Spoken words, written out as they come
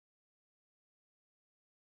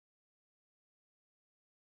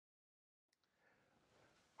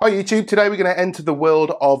Hi YouTube, today we're going to enter the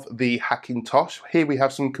world of the Hackintosh. Here we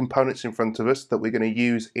have some components in front of us that we're going to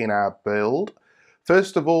use in our build.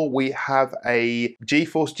 First of all, we have a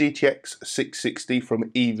GeForce GTX 660 from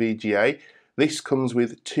EVGA. This comes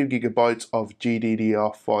with 2 GB of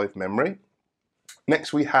GDDR5 memory.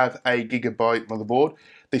 Next we have a Gigabyte motherboard.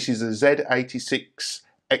 This is a Z86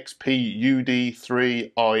 XP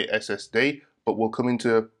UD3i SSD, but we'll come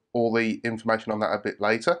into all the information on that a bit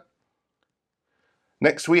later.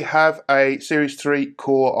 Next we have a Series 3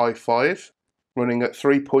 Core i5 running at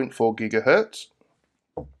 3.4 GHz.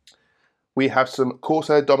 We have some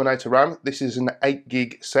Corsair Dominator RAM. This is an 8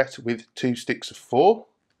 gig set with 2 sticks of 4.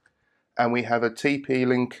 And we have a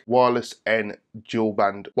TP-Link Wireless N dual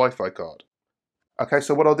band Wi-Fi card. Okay,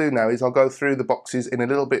 so what I'll do now is I'll go through the boxes in a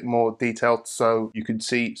little bit more detail so you can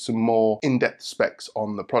see some more in-depth specs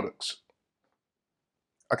on the products.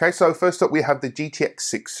 Okay, so first up we have the GTX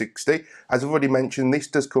 660. As I've already mentioned, this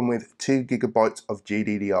does come with 2 GB of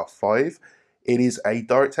GDDR5. It is a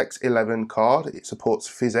DirectX 11 card. It supports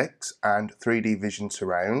PhysX and 3D Vision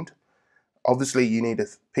Surround. Obviously you need a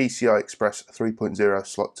PCI Express 3.0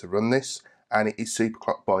 slot to run this, and it is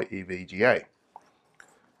superclocked by EVGA.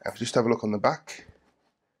 If we just have a look on the back,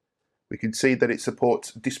 we can see that it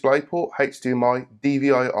supports DisplayPort, HDMI,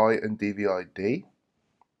 DVI-I and DVI-D.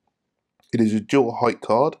 It is a dual height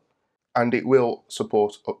card and it will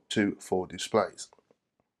support up to 4 displays.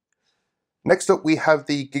 Next up we have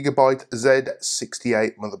the Gigabyte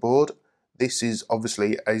Z68 motherboard. This is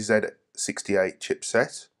obviously a Z68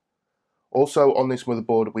 chipset. Also on this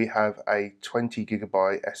motherboard we have a 20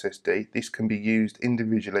 GB SSD. This can be used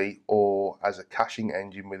individually or as a caching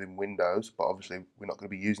engine within Windows, but obviously we're not going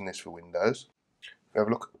to be using this for Windows. If we have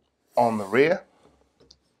a look on the rear, we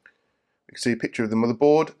can see a picture of the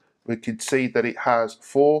motherboard. We could see that it has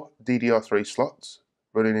 4 DDR3 slots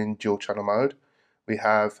running in dual channel mode. We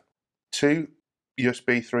have 2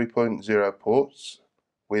 USB 3.0 ports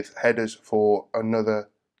with headers for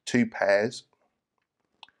another 2 pairs.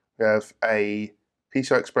 We have a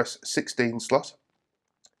PCI Express 16 slot,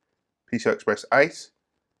 PCI Express 8,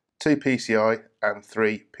 2 PCI and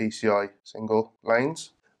 3 PCI single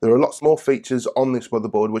lanes. There are lots more features on this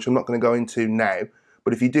motherboard which I'm not going to go into now.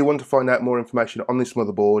 But if you do want to find out more information on this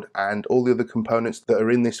motherboard and all the other components that are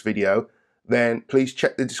in this video, then please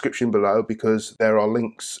check the description below because there are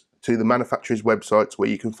links to the manufacturer's websites where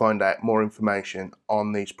you can find out more information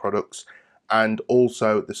on these products and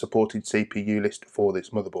also the supported CPU list for this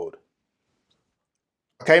motherboard.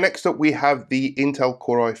 Okay, next up we have the Intel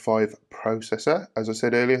Core i5 processor. As I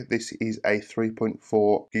said earlier, this is a 3.4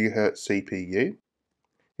 GHz CPU.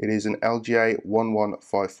 It is an LGA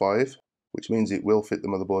 1155. Which means it will fit the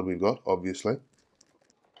motherboard we've got, obviously.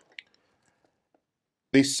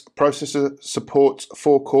 This processor supports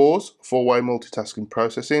 4 cores, 4-way multitasking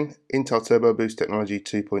processing, Intel Turbo Boost Technology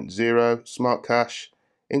 2.0, Smart Cache,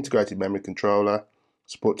 integrated memory controller,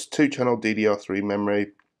 supports 2-channel DDR3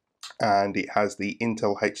 memory, and it has the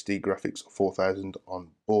Intel HD Graphics 4000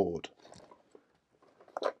 on board.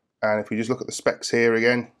 And if we just look at the specs here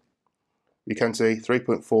again, you can see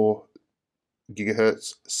 3.4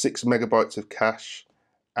 gigahertz, 6 megabytes of cache,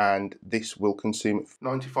 and this will consume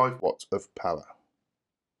 95 watts of power.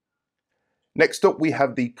 Next up we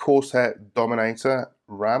have the Corsair Dominator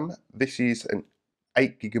RAM. This is an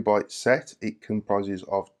 8 GB set. It comprises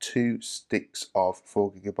of 2 sticks of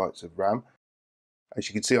 4 GB of RAM. As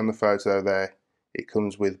you can see on the photo there, it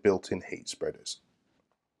comes with built-in heat spreaders.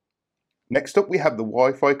 Next up we have the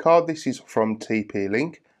Wi-Fi card. This is from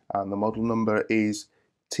TP-Link and the model number is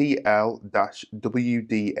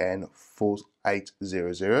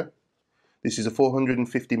TL-WDN4800. This is a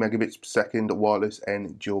 450 megabits per second wireless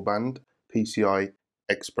N dual band PCI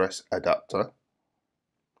Express adapter.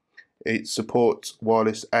 It supports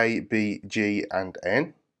wireless A, B, G and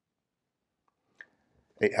N.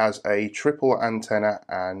 It has a triple antenna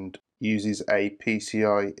and uses a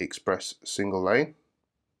PCI Express single lane.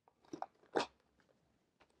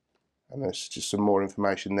 And there's just some more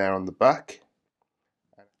information there on the back.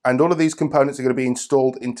 And all of these components are going to be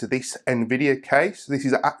installed into this NVIDIA case. This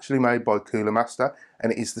is actually made by Cooler Master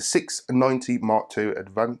and it is the 690 Mark II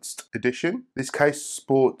Advanced Edition. This case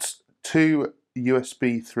sports 2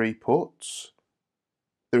 USB 3 ports.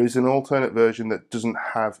 There is an alternate version that doesn't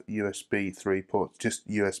have USB 3 ports, just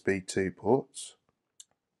USB 2 ports.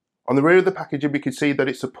 On the rear of the packaging we can see that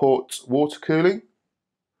it supports water cooling.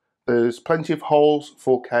 There's plenty of holes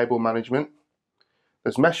for cable management.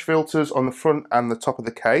 There's mesh filters on the front and the top of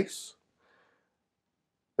the case.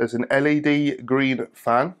 There's an LED green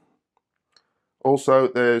fan. Also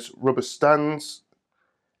there's rubber stands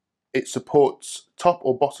It supports top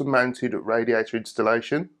or bottom mounted radiator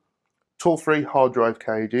installation, tool-free hard drive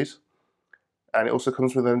cages, and it also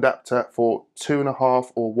comes with an adapter for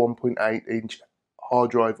 2.5 or 1.8 inch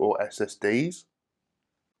hard drive or SSDs.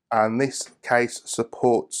 And this case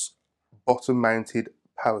supports bottom mounted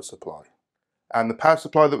power supply. And the power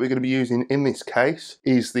supply that we're going to be using in this case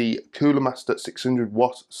is the Cooler Master 600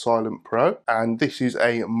 watt Silent Pro, and this is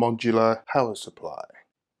a modular power supply.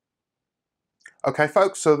 Okay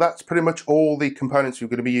folks, so that's pretty much all the components you're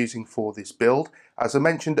going to be using for this build. As I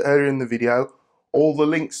mentioned earlier in the video, all the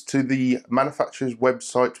links to the manufacturer's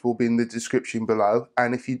website will be in the description below,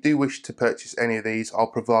 and if you do wish to purchase any of these,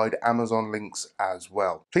 I'll provide Amazon links as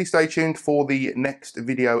well. Please stay tuned for the next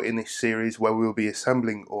video in this series where we'll be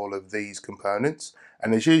assembling all of these components.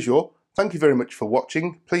 And as usual, thank you very much for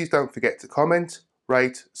watching. Please don't forget to comment,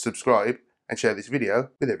 rate, subscribe, and share this video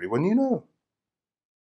with everyone you know.